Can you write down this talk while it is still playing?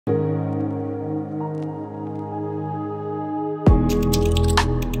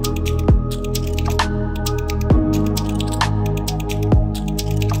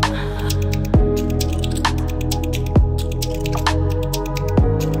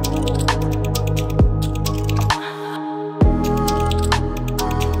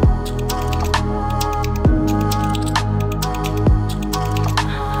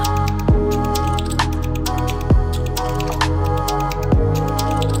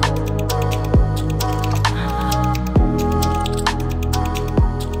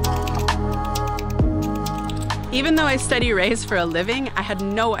Even though I study rays for a living, I had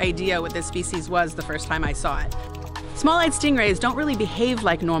no idea what this species was the first time I saw it. Small-eyed stingrays don't really behave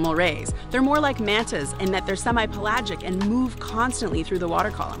like normal rays. They're more like mantas in that they're semi-pelagic and move constantly through the water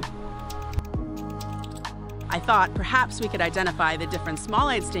column. I thought perhaps we could identify the different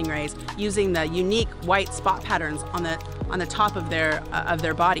small-eyed stingrays using the unique white spot patterns on the top of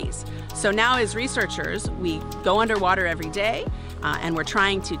their bodies. So now as researchers, we go underwater every day and we're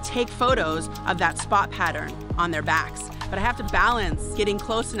trying to take photos of that spot pattern on their backs. But I have to balance getting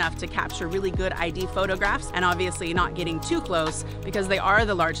close enough to capture really good ID photographs and obviously not getting too close because they are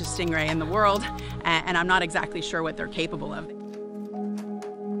the largest stingray in the world and I'm not exactly sure what they're capable of.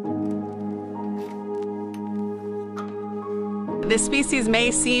 This species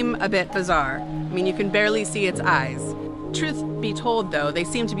may seem a bit bizarre. I mean, you can barely see its eyes. Truth be told though, they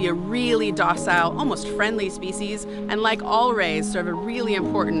seem to be a really docile, almost friendly species, and like all rays, serve a really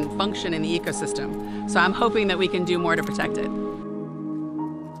important function in the ecosystem. So I'm hoping that we can do more to protect it.